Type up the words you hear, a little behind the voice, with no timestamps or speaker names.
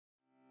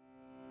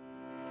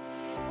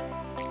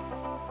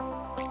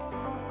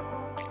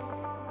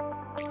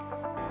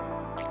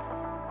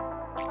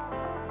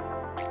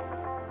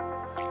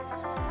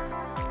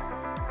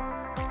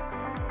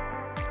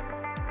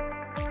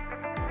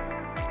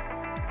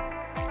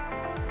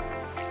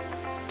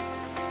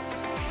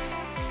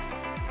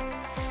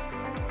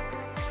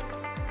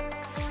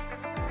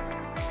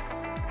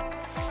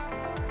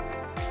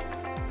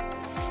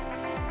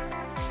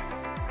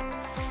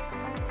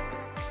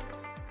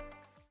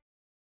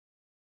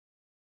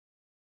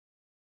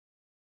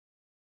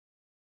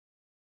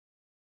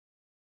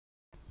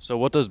So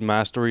what does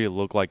mastery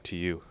look like to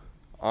you?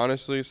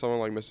 Honestly, someone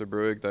like Mr.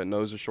 Bruick that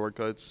knows the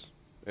shortcuts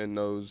and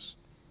knows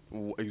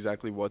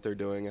exactly what they're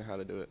doing and how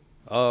to do it.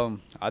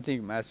 I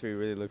think mastery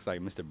really looks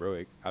like Mr.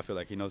 Bruick. I feel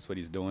like he knows what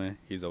he's doing.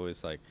 He's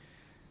always like,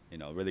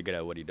 really good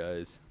at what he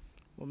does.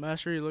 Well,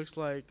 mastery looks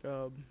like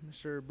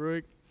Mr.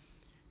 Bruick.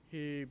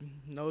 He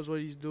knows what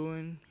he's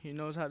doing. He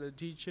knows how to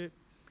teach it.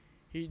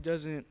 He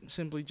doesn't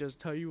simply just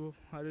tell you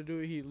how to do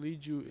it. He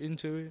leads you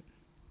into it.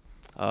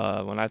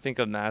 When I think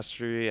of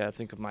mastery, I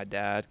think of my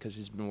dad because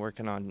he's been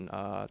working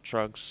on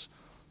trucks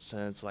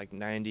since like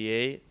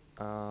 '98.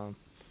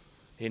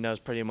 He knows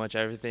pretty much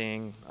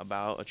everything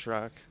about a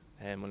truck,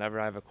 and whenever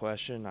I have a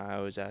question, I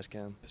always ask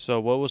him. So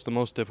what was the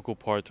most difficult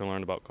part to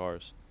learn about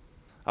cars?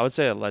 I would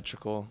say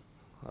electrical.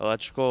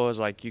 Electrical is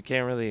like you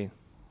can't really,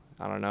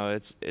 I don't know.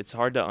 It's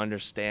hard to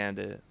understand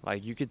it.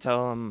 Like you could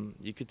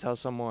tell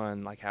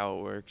someone like how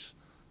it works,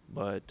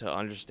 but to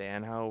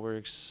understand how it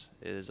works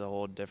is a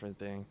whole different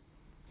thing.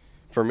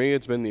 For me,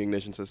 it's been the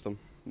ignition system.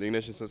 The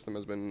ignition system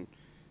has been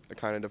a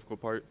kind of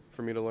difficult part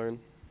for me to learn.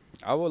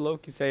 I would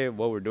low-key say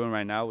what we're doing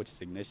right now, which is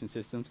ignition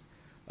systems,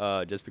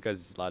 just because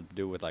it's a lot to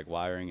do with like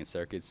wiring and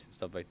circuits and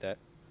stuff like that.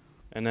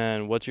 And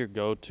then what's your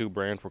go-to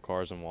brand for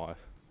cars and why?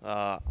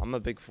 I'm a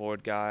big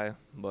Ford guy,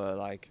 but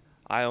like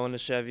I own a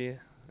Chevy,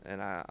 and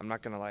I'm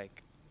not gonna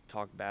like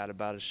talk bad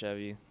about a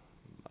Chevy,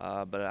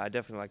 but I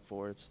definitely like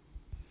Fords.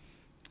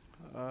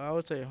 I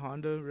would say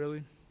Honda,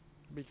 really,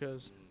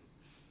 because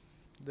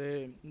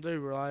they're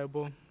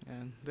reliable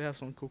and they have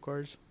some cool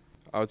cars.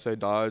 I would say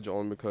Dodge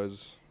only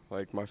because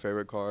like my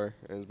favorite car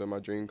and it's been my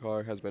dream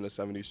car has been a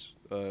 '70s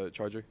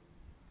Charger.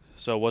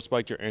 So what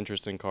spiked your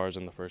interest in cars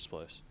in the first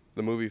place?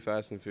 The movie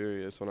Fast and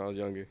Furious when I was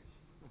younger.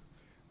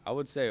 I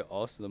would say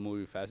also the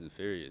movie Fast and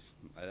Furious.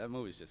 That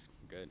movie's just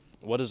good.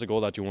 What is the goal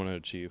that you want to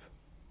achieve?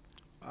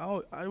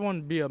 I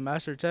want to be a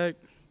master tech,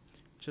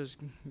 just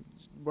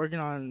working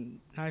on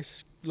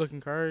nice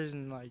looking cars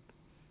and like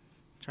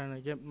trying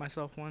to get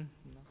myself one.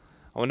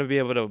 I want to be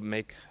able to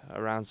make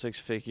around 6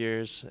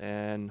 figures,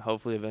 and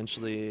hopefully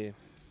eventually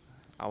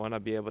I want to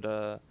be able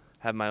to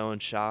have my own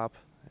shop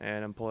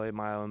and employ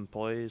my own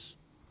employees.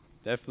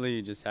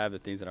 Definitely just have the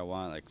things that I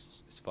want, like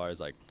as far as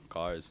like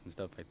cars and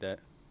stuff like that.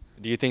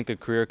 Do you think the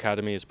Career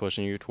Academy is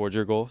pushing you towards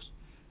your goals?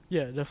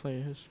 Yeah,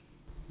 definitely is.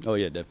 Oh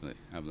yeah, definitely.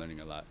 I'm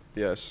learning a lot.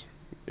 Yes.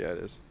 Yeah, it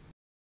is.